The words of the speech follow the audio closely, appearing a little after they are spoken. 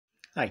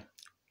Hi,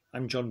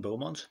 I'm John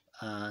Beaumont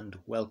and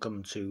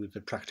welcome to the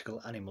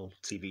Practical Animal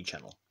TV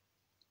channel.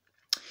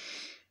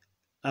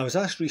 I was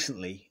asked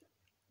recently,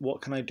 what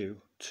can I do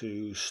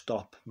to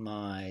stop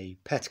my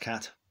pet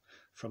cat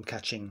from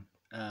catching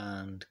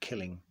and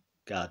killing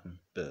garden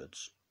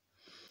birds?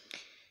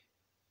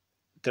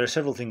 There are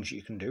several things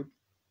you can do.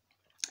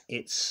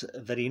 It's a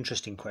very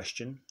interesting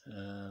question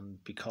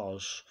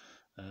because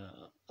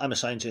I'm a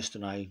scientist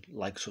and I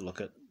like to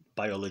look at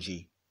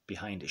biology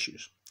behind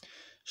issues.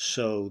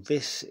 So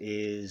this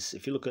is,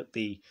 if you look at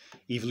the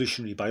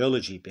evolutionary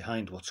biology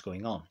behind what's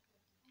going on,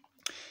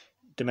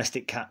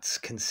 domestic cats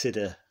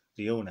consider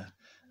the owner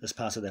as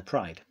part of their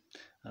pride,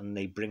 and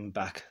they bring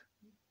back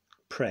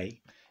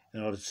prey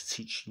in order to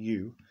teach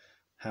you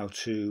how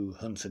to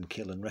hunt and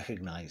kill and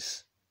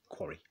recognise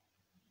quarry.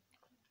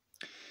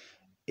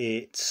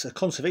 It's a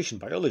conservation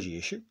biology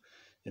issue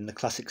in the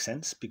classic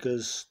sense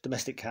because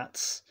domestic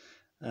cats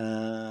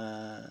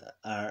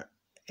are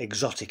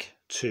exotic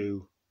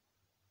to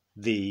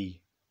the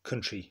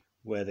country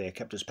where they are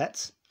kept as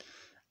pets,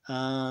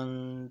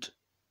 and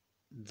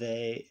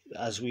they,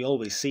 as we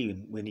always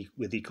see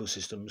with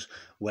ecosystems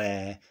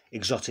where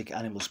exotic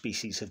animal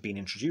species have been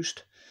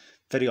introduced,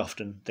 very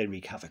often they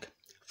wreak havoc.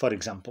 For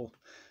example,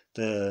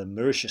 the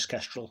Mauritius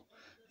kestrel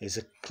is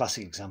a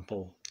classic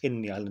example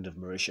in the island of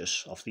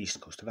Mauritius off the east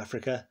coast of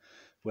Africa,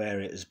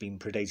 where it has been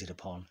predated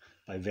upon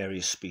by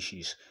various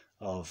species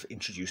of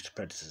introduced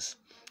predators,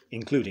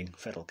 including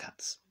feral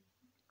cats.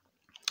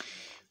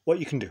 What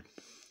you can do,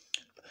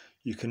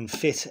 you can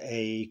fit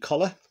a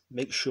collar,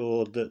 make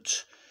sure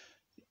that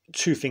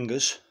 2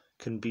 fingers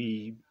can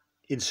be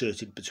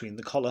inserted between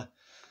the collar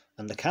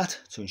and the cat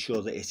to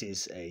ensure that it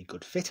is a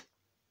good fit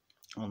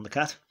on the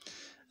cat,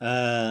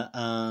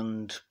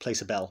 and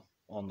place a bell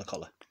on the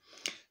collar.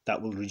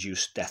 That will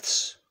reduce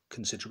deaths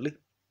considerably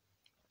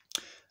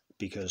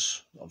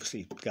because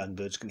obviously garden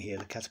birds can hear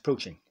the cat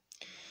approaching.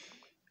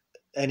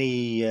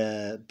 Any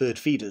bird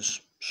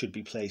feeders should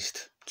be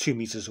placed 2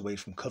 meters away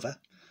from cover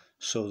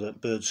so that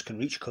birds can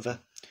reach cover,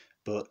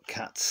 but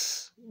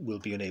cats will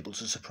be unable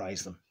to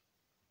surprise them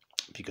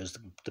because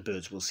the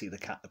birds will see the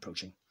cat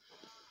approaching.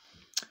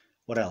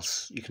 What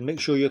else? You can make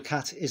sure your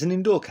cat is an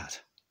indoor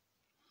cat.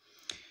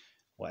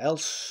 What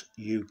else?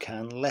 You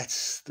can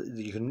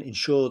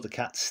ensure the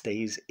cat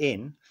stays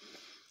in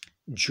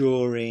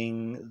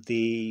during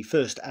the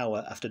first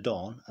hour after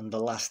dawn and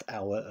the last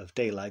hour of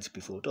daylight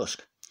before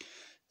dusk.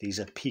 These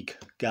are peak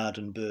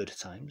garden bird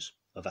times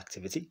of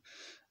activity,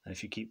 and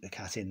if you keep the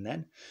cat in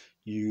then,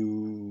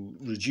 you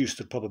reduce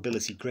the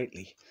probability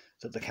greatly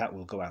that the cat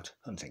will go out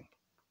hunting.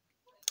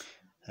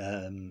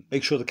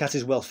 Make sure the cat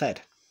is well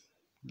fed,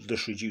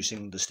 thus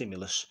reducing the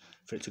stimulus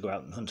for it to go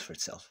out and hunt for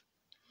itself.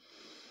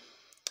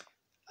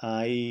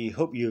 I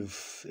hope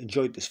you've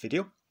enjoyed this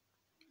video.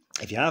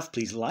 If you have,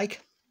 please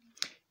like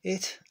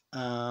it,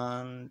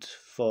 and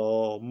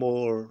for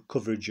more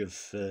coverage of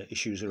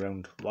issues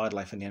around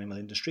wildlife and the animal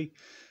industry,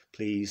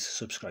 please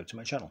subscribe to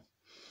my channel.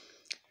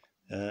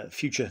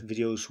 Future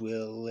videos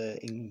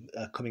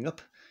are coming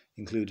up,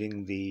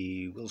 including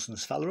the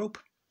Wilson's phalarope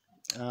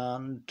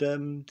and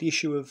the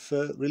issue of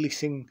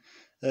releasing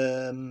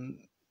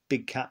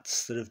big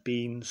cats that have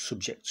been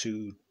subject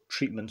to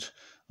treatment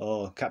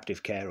or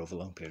captive care over a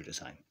long period of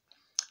time.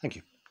 Thank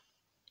you.